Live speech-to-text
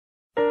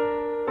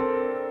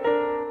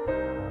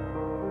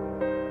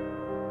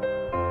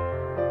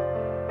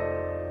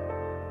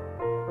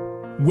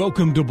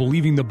Welcome to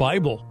Believing the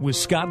Bible with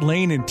Scott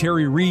Lane and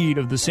Terry Reed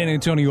of the San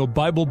Antonio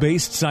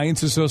Bible-Based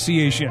Science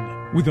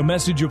Association, with a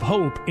message of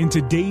hope in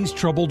today's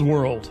troubled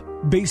world,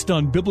 based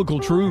on biblical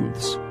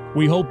truths.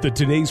 We hope that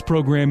today's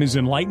program is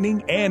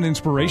enlightening and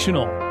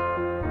inspirational.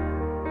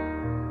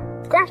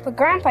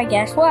 Grandpa,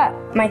 guess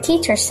what? My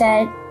teacher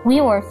said we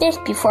were fish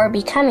before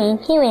becoming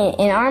human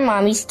in our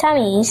mommy's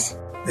tummies.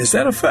 Is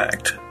that a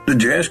fact?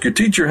 Did you ask your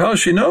teacher how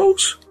she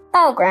knows?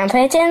 Oh,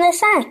 Grandpa, it's in the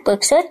science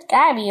book, so it's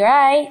gotta be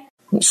right.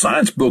 Well,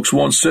 science books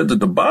once said that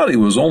the body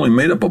was only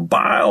made up of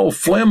bile,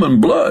 phlegm,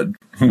 and blood,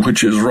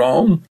 which is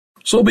wrong.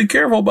 So be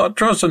careful about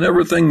trusting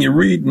everything you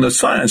read in the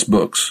science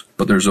books.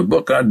 But there's a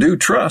book I do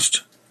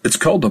trust. It's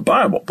called the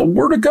Bible, the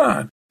Word of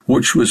God,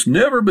 which has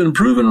never been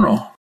proven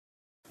wrong.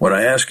 When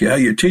I asked you how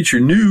your teacher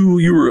knew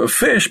you were a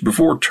fish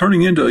before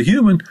turning into a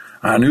human,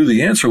 I knew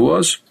the answer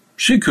was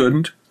she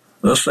couldn't.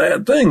 The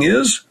sad thing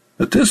is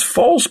that this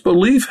false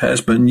belief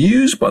has been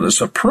used by the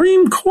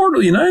Supreme Court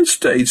of the United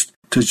States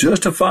to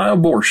justify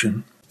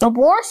abortion.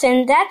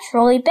 Abortion? That's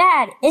really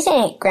bad, isn't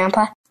it,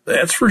 Grandpa?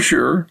 That's for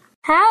sure.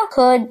 How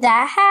could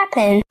that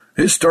happen?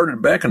 It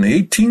started back in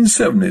the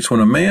 1870s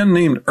when a man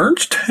named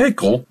Ernst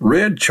Haeckel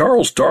read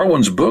Charles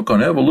Darwin's book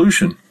on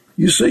evolution.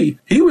 You see,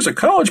 he was a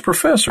college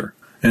professor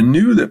and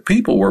knew that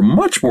people were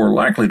much more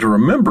likely to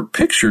remember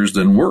pictures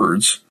than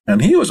words,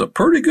 and he was a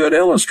pretty good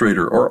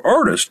illustrator or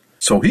artist,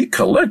 so he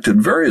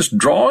collected various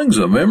drawings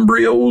of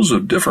embryos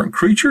of different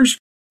creatures,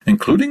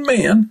 including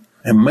man,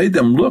 and made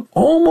them look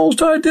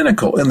almost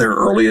identical in their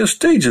earliest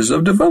stages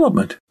of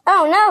development.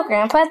 Oh no,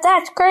 Grandpa,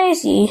 that's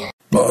crazy.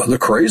 The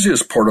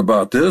craziest part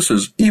about this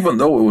is even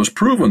though it was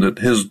proven that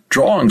his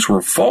drawings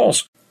were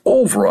false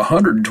over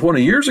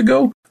 120 years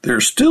ago,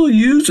 they're still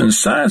used in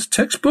science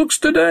textbooks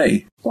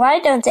today. Why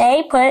don't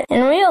they put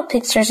in real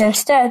pictures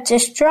instead of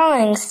just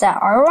drawings that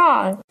are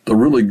wrong? The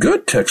really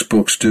good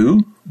textbooks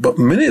do, but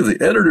many of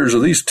the editors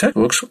of these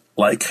textbooks,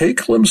 like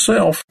Haeckel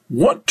himself,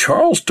 want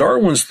Charles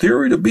Darwin's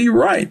theory to be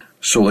right,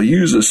 so they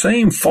use the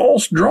same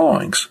false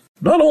drawings.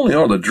 Not only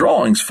are the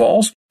drawings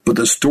false, but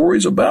the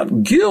stories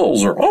about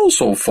gills are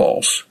also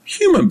false.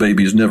 Human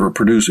babies never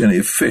produce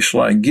any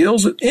fish-like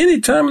gills at any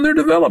time in their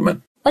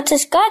development. What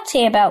does God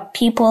say about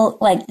people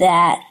like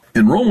that?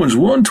 In Romans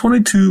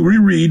 1:22 we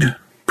read,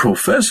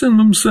 "Professing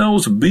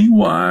themselves to be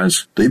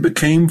wise, they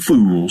became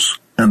fools."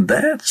 And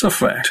that's a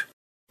fact.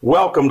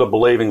 Welcome to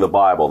Believing the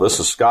Bible.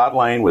 This is Scott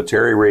Lane with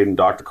Terry Reed and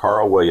Dr.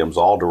 Carl Williams,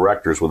 all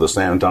directors with the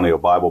San Antonio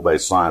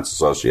Bible-Based Science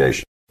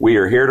Association. We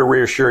are here to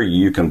reassure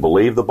you can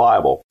believe the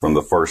Bible from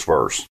the first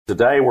verse.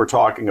 Today we're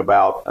talking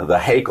about the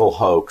Haeckel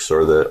hoax,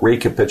 or the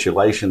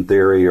recapitulation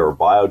theory, or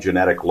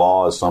biogenetic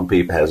law as some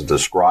people has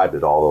described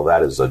it, although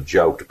that is a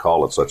joke to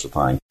call it such a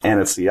thing.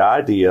 And it's the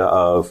idea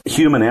of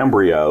human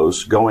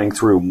embryos going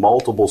through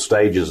multiple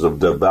stages of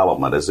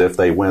development, as if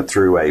they went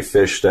through a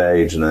fish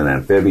stage and then an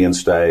amphibian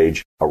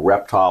stage, a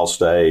reptile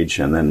stage,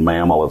 and then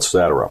mammal,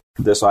 etc.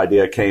 This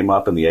idea came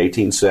up in the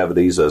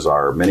 1870s, as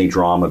our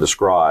mini-drama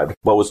described,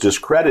 but was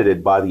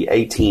discredited by the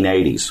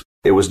 1880s.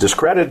 It was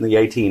discredited in the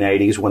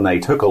 1880s when they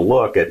took a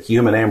look at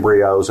human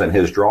embryos and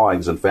his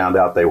drawings and found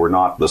out they were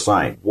not the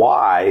same.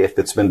 Why, if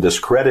it's been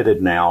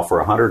discredited now for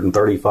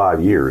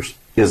 135 years,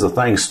 is the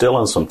thing still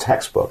in some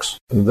textbooks?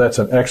 That's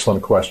an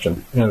excellent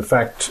question. In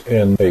fact,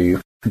 in a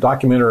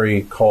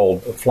documentary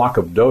called Flock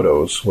of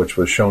Dodos, which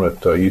was shown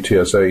at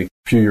UTSA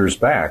a few years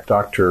back,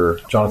 Dr.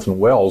 Jonathan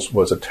Wells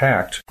was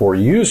attacked for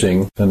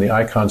using in the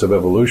Icons of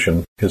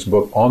Evolution, his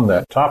book on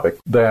that topic,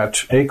 that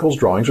Haeckel's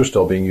drawings are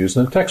still being used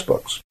in the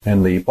textbooks.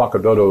 And the Flock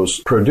of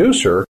Dodos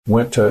producer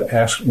went to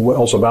ask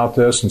Wells about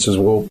this and says,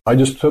 well, I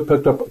just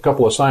picked up a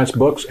couple of science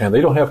books and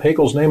they don't have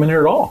Haeckel's name in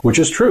here at all, which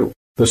is true.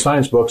 The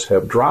science books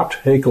have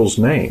dropped Haeckel's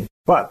name,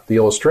 but the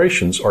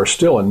illustrations are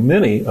still in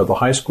many of the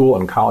high school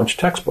and college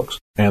textbooks.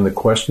 And the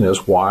question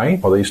is, why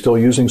are they still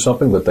using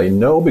something that they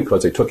know,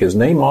 because they took his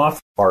name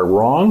off, are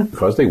wrong?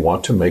 Because they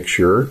want to make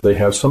sure they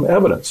have some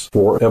evidence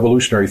for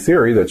evolutionary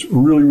theory that's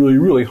really, really,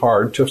 really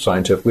hard to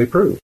scientifically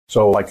prove.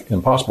 So, like,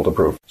 impossible to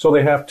prove. So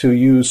they have to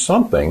use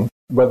something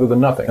rather than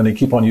nothing. And they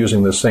keep on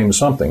using the same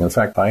something. In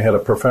fact, I had a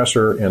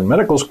professor in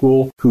medical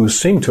school who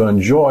seemed to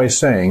enjoy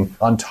saying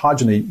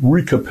ontogeny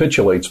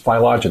recapitulates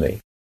phylogeny.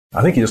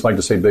 I think he just liked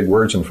to say big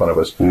words in front of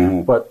us.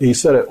 Mm-hmm. But he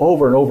said it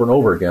over and over and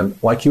over again,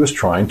 like he was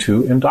trying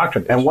to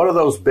indoctrinate. And what do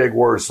those big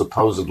words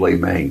supposedly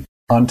mean?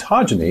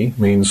 Ontogeny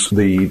means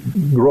the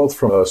growth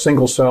from a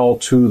single cell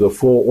to the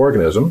full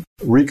organism.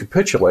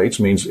 Recapitulates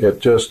means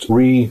it just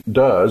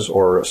redoes,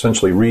 or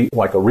essentially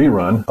like a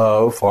rerun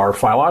of our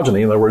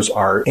phylogeny. In other words,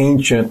 our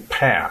ancient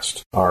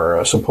past,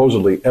 our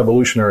supposedly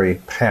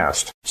evolutionary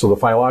past. So the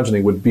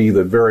phylogeny would be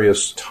the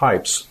various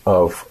types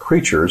of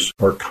creatures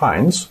or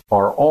kinds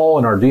are all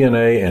in our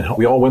DNA, and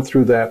we all went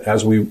through that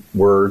as we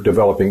were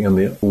developing in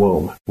the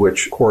womb,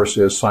 which of course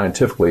is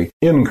scientifically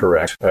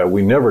incorrect.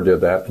 We never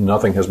did that, and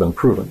nothing has been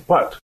proven.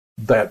 But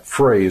that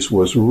phrase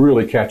was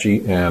really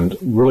catchy and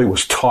really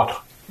was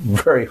taught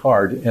very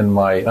hard in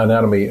my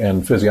anatomy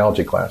and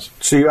physiology class.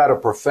 So you had a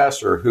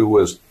professor who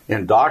was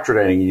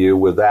indoctrinating you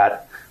with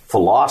that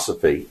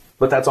philosophy,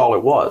 but that's all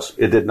it was.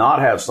 It did not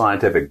have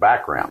scientific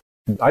background.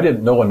 I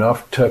didn't know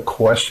enough to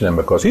question him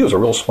because he was a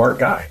real smart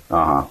guy.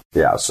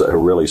 Yeah, so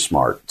really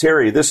smart.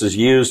 Terry, this is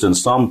used in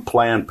some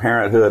Planned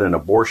Parenthood and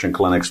abortion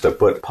clinics to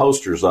put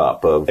posters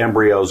up of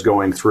embryos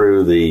going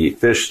through the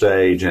fish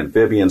stage,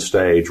 amphibian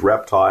stage,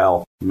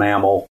 reptile,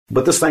 mammal.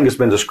 But this thing has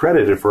been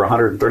discredited for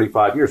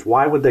 135 years.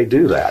 Why would they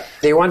do that?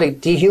 They want to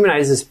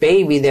dehumanize this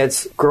baby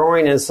that's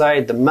growing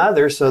inside the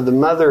mother, so the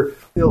mother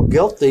feel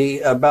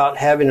guilty about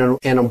having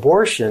an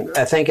abortion.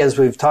 I think, as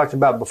we've talked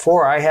about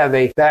before, I have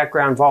a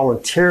background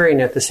volunteering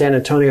at the San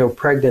Antonio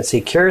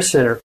Pregnancy Care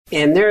Center,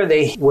 and there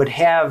they would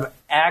have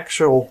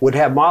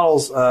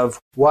models of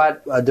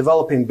what a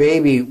developing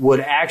baby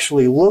would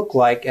actually look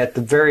like at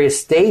the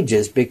various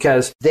stages,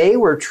 because they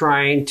were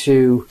trying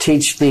to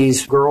teach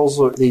these girls,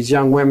 or these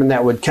young women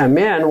that would come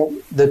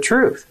in, the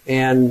truth.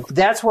 And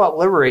that's what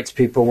liberates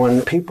people,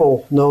 when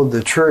people know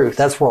the truth.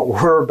 That's what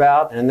we're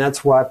about, and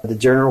that's what the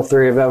general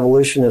theory of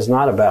evolution is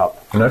not about.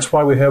 And that's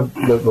why we have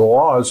the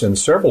laws in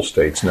several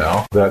states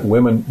now that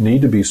women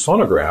need to be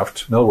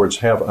sonographed, in other words,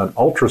 have an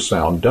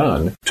ultrasound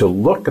done to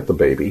look at the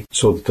baby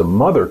so that the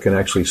mother can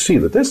actually see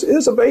that this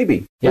is a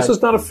baby. This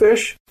is not a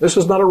fish. This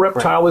is not a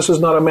reptile. Right. This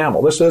is not a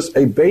mammal. This is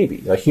a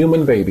baby, a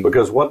human baby.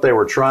 Because what they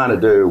were trying to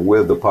do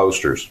with the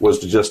posters was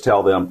to just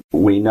tell them,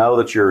 we know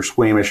that you're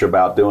squeamish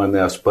about doing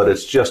this, but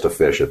it's just a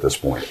fish at this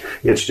point.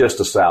 It's just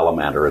a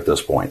salamander at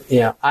this point.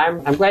 Yeah,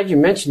 I'm glad you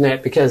mentioned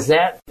that, because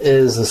that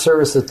is the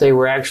service that they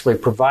were actually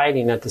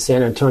providing at the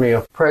San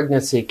Antonio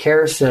Pregnancy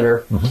Care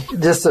Center.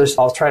 Mm-hmm.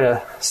 I'll try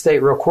to state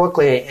real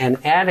quickly an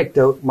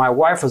anecdote. My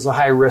wife was a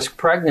high-risk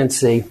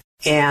pregnancy,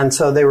 and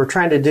so they were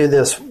trying to do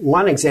this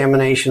one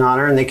examination on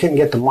her, and they couldn't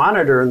get the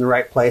monitor in the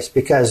right place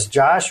because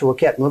Joshua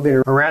kept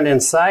moving around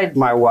inside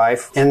my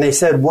wife, and they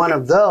said one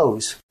of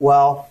those.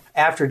 Well,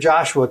 after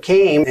Joshua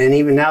came, and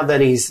even now that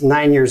he's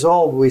 9 years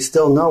old, we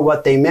still know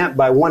what they meant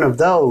by one of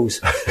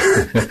those.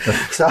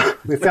 So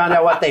we found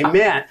out what they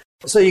meant.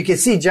 So you can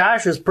see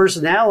Joshua's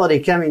personality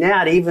coming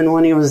out even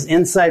when he was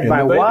inside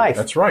my wife.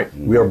 That's right.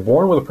 We are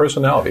born with a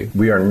personality.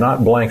 We are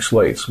not blank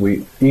slates.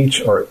 We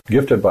each are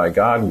gifted by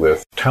God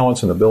with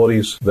talents and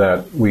abilities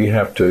that we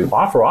have to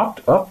offer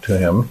up to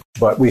Him,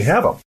 but we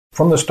have them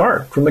from the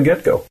start, from the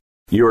get-go.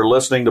 You are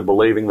listening to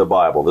Believing the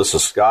Bible. This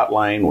is Scott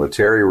Lane with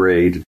Terry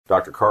Reed,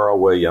 Dr. Carl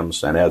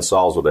Williams, and Ed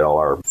Salzadell,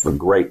 our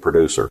great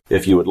producer.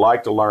 If you would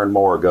like to learn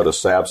more, go to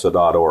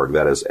sabsa.org.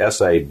 That is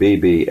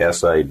sabbsa.org.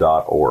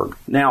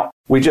 Now,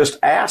 we just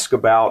asked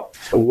about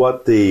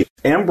what the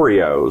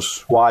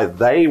embryos, why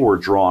they were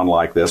drawn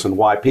like this, and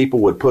why people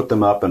would put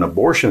them up in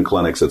abortion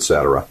clinics,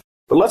 etc.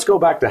 But let's go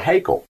back to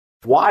Haeckel.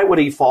 Why would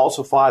he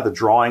falsify the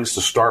drawings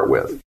to start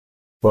with?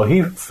 Well,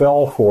 he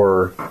fell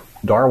for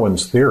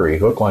Darwin's theory,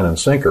 hook, line, and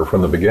sinker,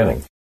 from the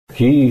beginning.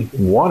 He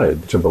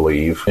wanted to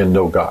believe in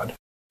no God.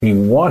 He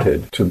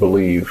wanted to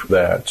believe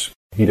that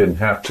he didn't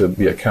have to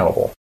be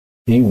accountable.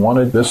 He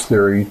wanted this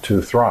theory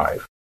to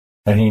thrive.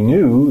 And he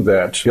knew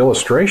that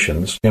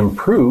illustrations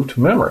improved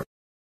memory.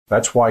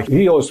 That's why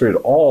he illustrated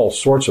all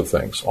sorts of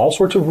things, all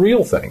sorts of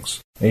real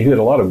things. And he did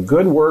a lot of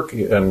good work,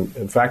 and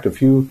in fact,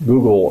 if you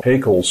Google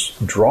Haeckel's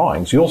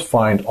drawings, you'll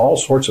find all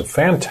sorts of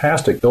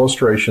fantastic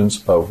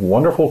illustrations of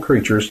wonderful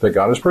creatures that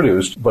God has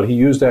produced, but he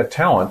used that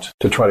talent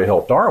to try to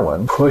help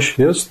Darwin push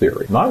his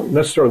theory. Not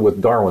necessarily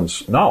with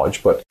Darwin's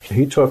knowledge, but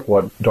he took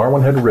what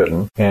Darwin had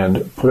written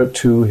and put it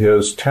to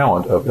his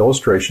talent of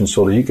illustration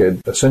so that he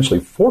could essentially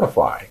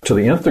fortify, to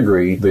the nth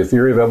degree, the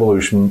theory of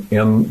evolution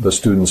in the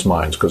students'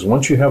 minds. Because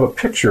once you have a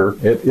picture,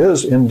 it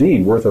is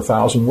indeed worth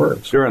 1,000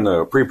 words. During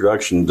the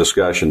pre-production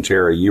discussion,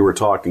 Terry, you were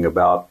talking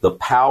about the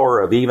power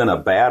of even a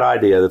bad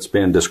idea that's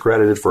been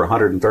discredited for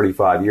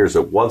 135 years,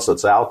 that once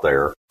it's out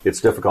there, it's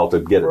difficult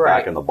to get it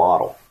back in the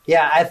bottle.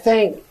 Yeah, I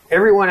think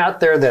everyone out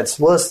there that's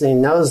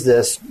listening knows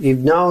this. You've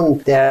known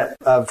that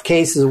of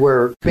cases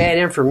where bad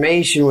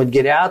information would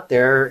get out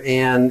there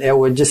and it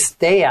would just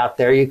stay out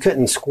there. You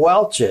couldn't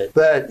squelch it.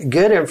 But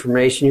good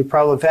information, you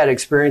probably have had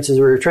experiences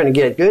where you're trying to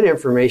get good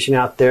information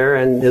out there,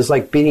 and it's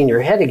like beating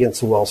your head against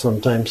the wall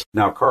sometimes.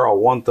 Now, Carl,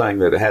 one thing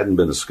that hadn't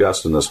been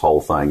discussed in this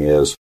whole thing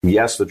is,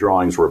 yes, the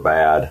drawings were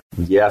bad.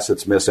 Yes,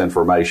 it's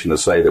misinformation to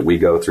say that we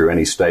go through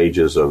any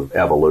stages of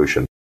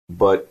evolution.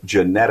 But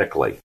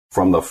genetically,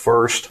 from the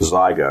first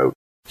zygote,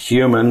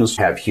 humans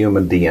have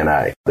human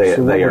DNA.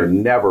 They are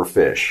never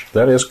fish.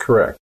 That is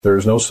correct.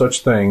 There's no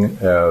such thing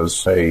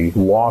as a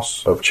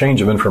loss of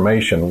change of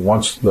information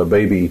once the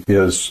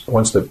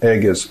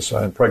egg is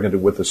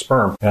impregnated with the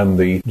sperm and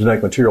the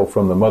genetic material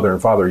from the mother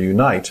and father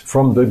unite.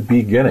 From the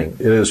beginning,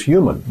 it is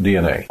human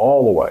DNA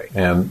all the way.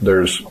 And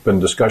there's been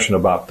discussion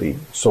about the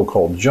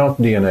so-called junk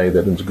DNA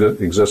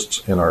that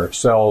exists in our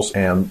cells,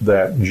 and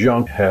that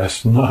junk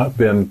has not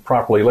been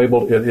properly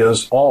labeled. It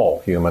is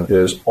all human. It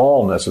is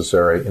all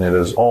necessary, and it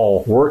is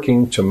all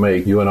working to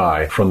make you and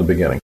I from the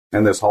beginning.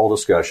 And this whole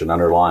discussion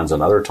underlines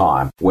another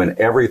time when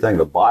everything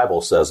the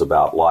Bible says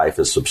about life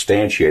is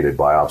substantiated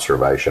by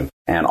observation,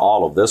 and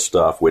all of this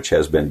stuff which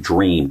has been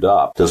dreamed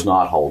up does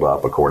not hold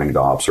up according to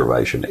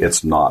observation.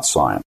 It's not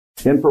science.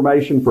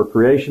 Information for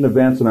creation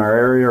events in our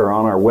area are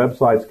on our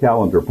website's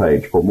calendar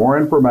page. For more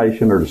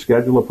information or to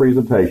schedule a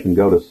presentation,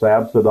 go to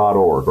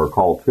sabsa.org or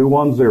call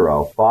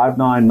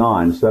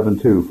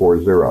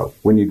 210-599-7240.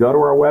 When you go to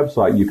our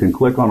website, you can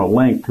click on a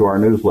link to our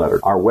newsletter.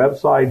 Our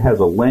website has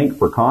a link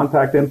for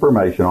contact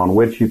information on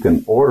which you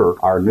can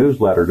order our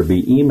newsletter to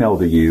be emailed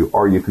to you,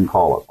 or you can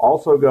call us.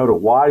 Also go to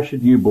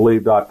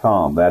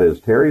whyshouldyoubelieve.com. That is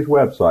Terry's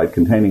website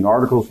containing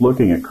articles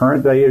looking at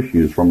current day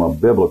issues from a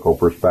biblical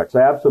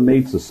perspective. SABSA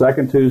meets the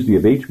second Tuesday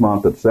of each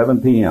month at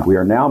 7 p.m. We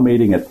are now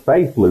meeting at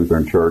Faith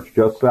Lutheran Church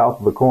just south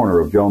of the corner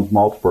of Jones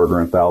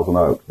Maltzberger and Thousand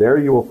Oaks. There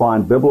you will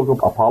find biblical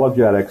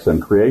apologetics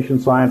and creation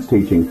science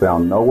teaching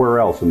found nowhere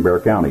else in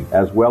Bexar County,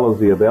 as well as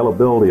the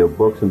availability of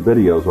books and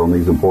videos on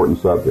these important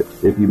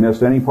subjects. If you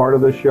missed any part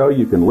of this show,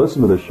 you can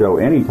listen to the show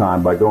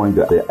anytime by going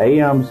to the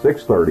AM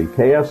 630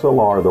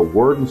 KSLR, the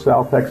Word in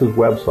South Texas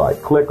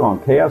website. Click on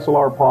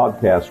KSLR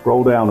Podcast,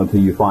 scroll down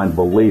until you find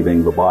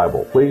Believing the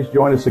Bible. Please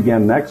join us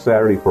again next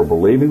Saturday for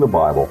Believing the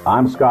Bible.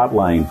 I'm Scott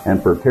Lane,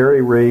 and for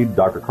Terry Reed,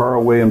 Dr.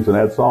 Carl Williams, and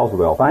Ed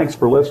Salzwell, thanks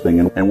for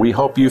listening, and we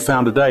hope you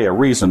found today a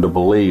reason to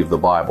believe the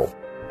Bible.